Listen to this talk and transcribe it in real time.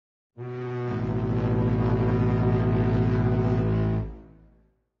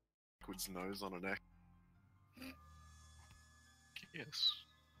lizard's nose on a neck. Yes.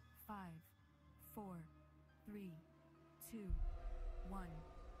 5, 4, 3, 2, 1.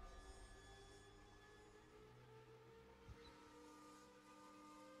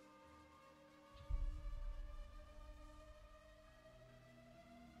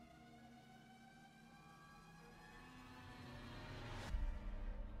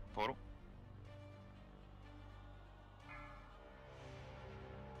 Portal.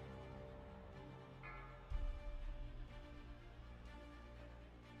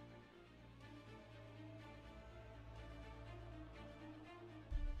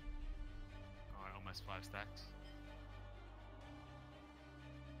 Alright, almost 5 stacks.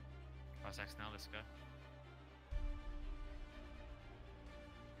 5 stacks now, let's go.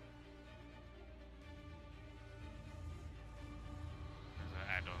 There's an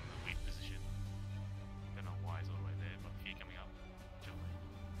add on the weak position. Don't know why it's all the way there, but fear coming up. Gently.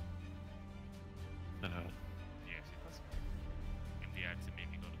 Yes, it does. MD adds to me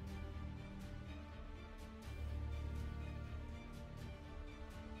if you got it.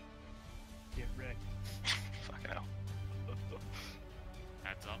 Get wrecked. Fucking hell.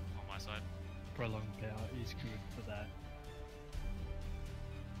 Adds up on my side. Prolonged power is good for that.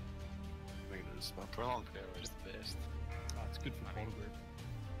 I think it is. But Prolonged power is the best. Oh, it's good for portal group.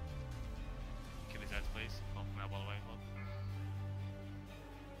 Kill his ads, please. Off now, by the way. Look.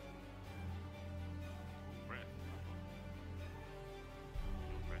 Breath.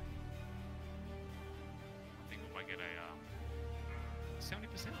 Breath. I think we might get a 70%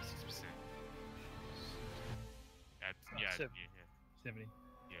 or 6%. Ads, yeah, Seven. yeah. 70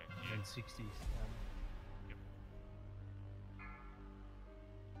 Yeah. and 60s. Yep.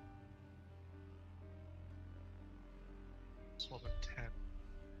 Swap at 10.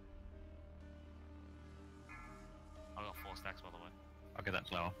 I got 4 stacks, by the way. I'll get that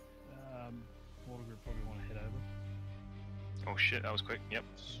flower. Portal group probably want to head over. Oh shit, that was quick. Yep.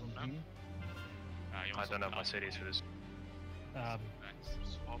 Mhm. You I want don't have my something CDs for this. Nice.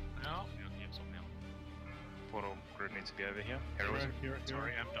 Swap now. Yep, something now. Portal group needs to be over here. Heroism.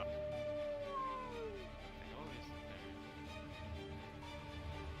 Sorry, I'm done.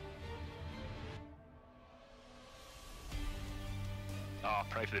 Oh,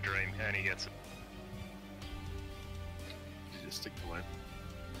 pray for the dream, and he gets it. you just stick the lane.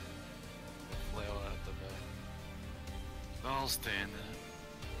 Flower at the back. I'll stand there.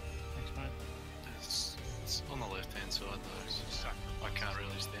 Thanks, mate. It's on the left hand side though, so I can't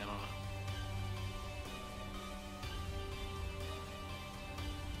really stand on it.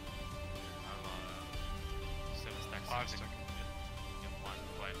 I'll 7 stacks. 5 seconds. Yep, 1.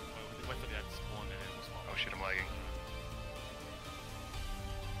 Wait for the ad to spawn and then we'll swap. Oh shit, I'm lagging.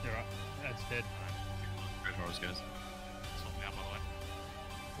 You're right. That's dead. Good horse, guys. Swap now, by the way.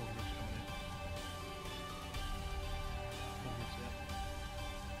 Portal group's coming in. Portal group's out.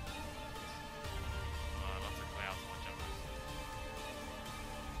 Lots of clouds on jumpers.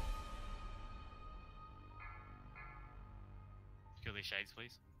 Kill these shades,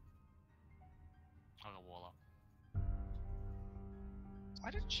 please. I'll go wall up. Why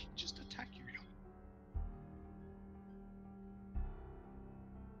did she just attack you?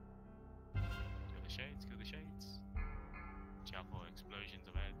 Kill the shades, kill the shades. Watch out for explosions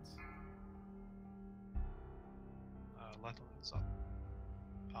of heads. Lethal's up.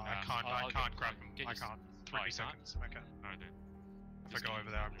 I I'll can't get- grab him. get I your- can't. Oh, 20 you can't? seconds. Okay. Alright then. If I go over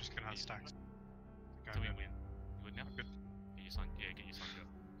there, I'm just gonna have stacks. Go So we ahead. win. You would now? Good. Get your son, yeah, get your son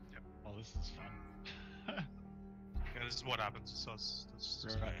go. Oh, this is fun. Yeah, this is what happens. So it's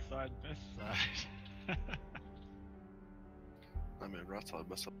just Right side, best side. I mean, right side,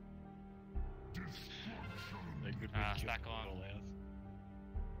 best side. They could Stack on. all ours.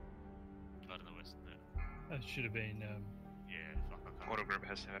 I don't know where's the... That should have been Yeah, fuck, I can't. Portal group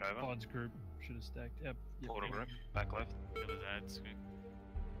has to head over. Pod's group. Should have stacked. Yep. Portal group, back left. Kill his ads, quick.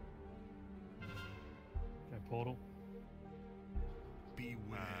 Go portal.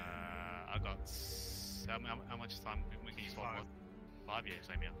 I got... How much time we can use? 5. 5, yeah,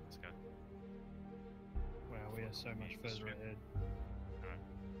 same here. Let's go. Wow, we are so much further ahead. Alright.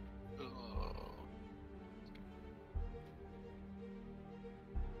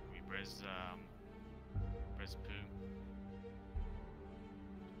 We Brez Poo.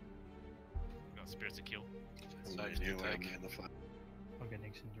 We got Spirits to Kill. And Safe then to you land take. in the flag. I'll get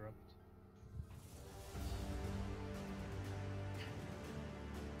next interrupt.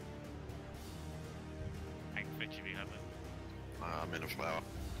 Tank fetch if you have it. I'm in a flower,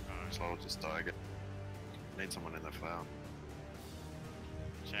 Alright. so I'll just die again. Need someone in the flower.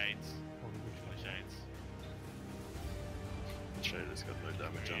 Shades. Portal group's Kill the coming in. shades. Shader's got no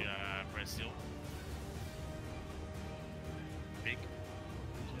damage on him. Red Steel. Big.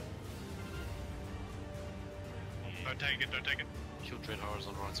 Yeah. Don't take it, don't take it. Kill Dread Horrors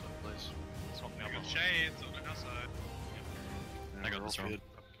on the right side, please. Swap me I up got on shades on the outside. Yeah, I got we're this all wrong. good.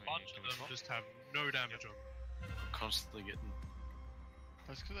 A bunch of them just have no damage on them. Constantly getting.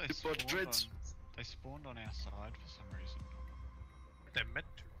 That's because they Good bunch of spawned dreads. they spawned on our side for some reason. They're meant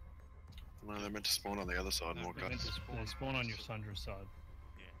to. No, they're meant to spawn on the other side No, more they're meant guys. to They spawn on your Sundra side.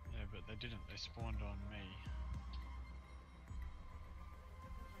 Yeah, but they didn't. They spawned on me.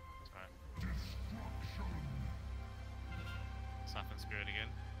 Alright. Siphon Spirit again.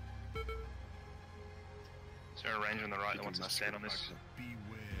 Is there a ranger on the right You that wants can to mess stand with on this? them,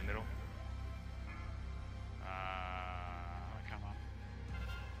 In the middle? I come up.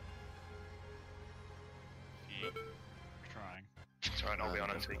 Yeah. Trying. It's alright, I'll be on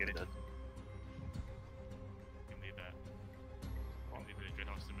it until you get definitely it. Give me that. Give me the Dread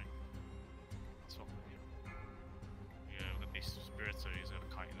Horse to me. Swap with you. Yeah, we've got these spirits, so he's gonna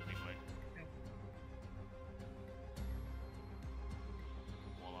kite in a big way.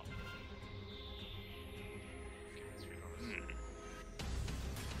 Wall up.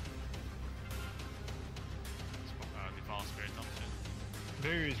 Defile Spirit up soon.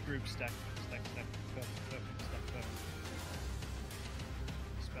 Various groups stack, perfect, stack, perfect.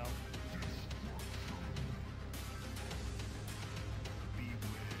 Spell.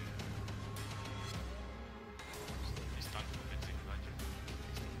 He's stunned for 10 seconds, aren't you?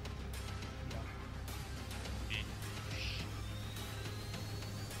 Yeah. Yeah.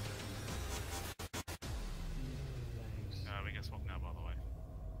 Thanks. We can swap now, by the way.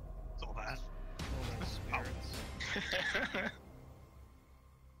 It's all that. All those spirits.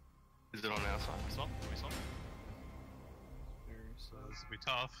 Is it on our side? We swap? We swap? Various. So this will be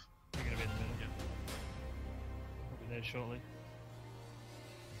tough. You're gonna be in the middle. Yeah. I'll be there shortly.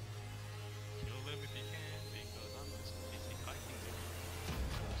 Kill them if you can, because I'm just busy kiting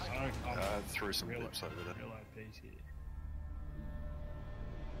them. I'm threw some real, blips over there. real IPs here.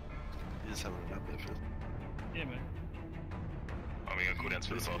 You just having a nap there, Phil. Yeah, man. Oh, we got cooldowns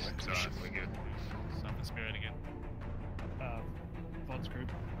for the boss. It's alright, we're good. Siphon Spirit again. Vod's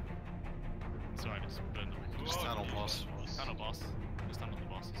group. Sorry, I just burned them. Just tunnel boss. Tunnel boss. Just tunnel the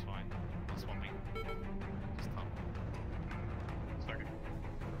boss, it's fine. Not swapping. Just tunnel.